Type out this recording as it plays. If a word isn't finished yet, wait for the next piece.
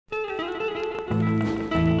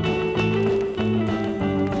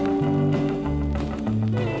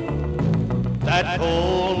that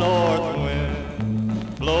cold north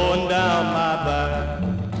wind blowing down my back,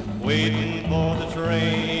 waiting for the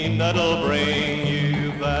train that'll bring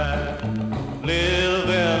you back.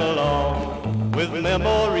 Living along with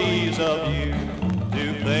memories of you,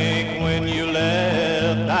 to think when you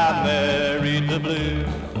left I married the blues.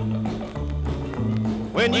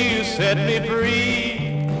 When you set me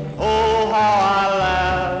free, oh how I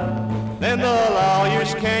laughed. Then the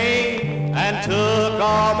lawyers came and took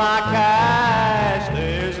all my cash.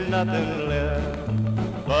 There's nothing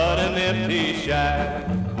left but an empty shack,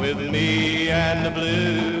 with me and the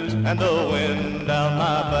blues and the wind down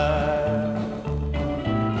my back.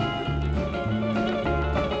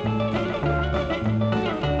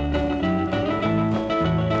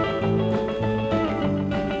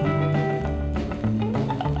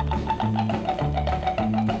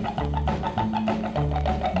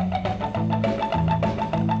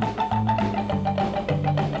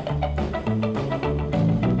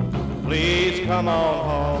 Please come on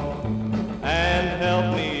home and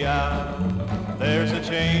help me out. There's a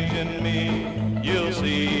change in me, you'll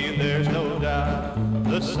see, there's no doubt.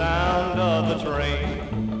 The sound of the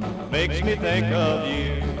train makes me think of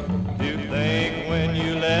you, to think when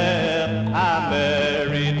you left I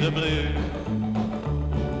married the blues.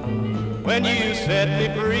 When you set me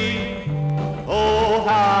free, oh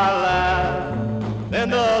how I laughed. Then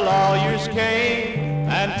the lawyers came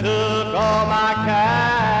and took all my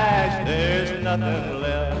cash. There's nothing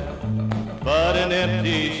left but an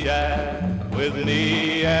empty shack, with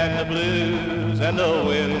me and the blues and the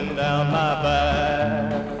wind down my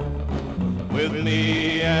back. With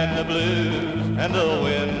me and the blues and the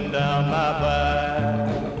wind down my back.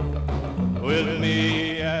 With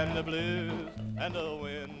me and the blues.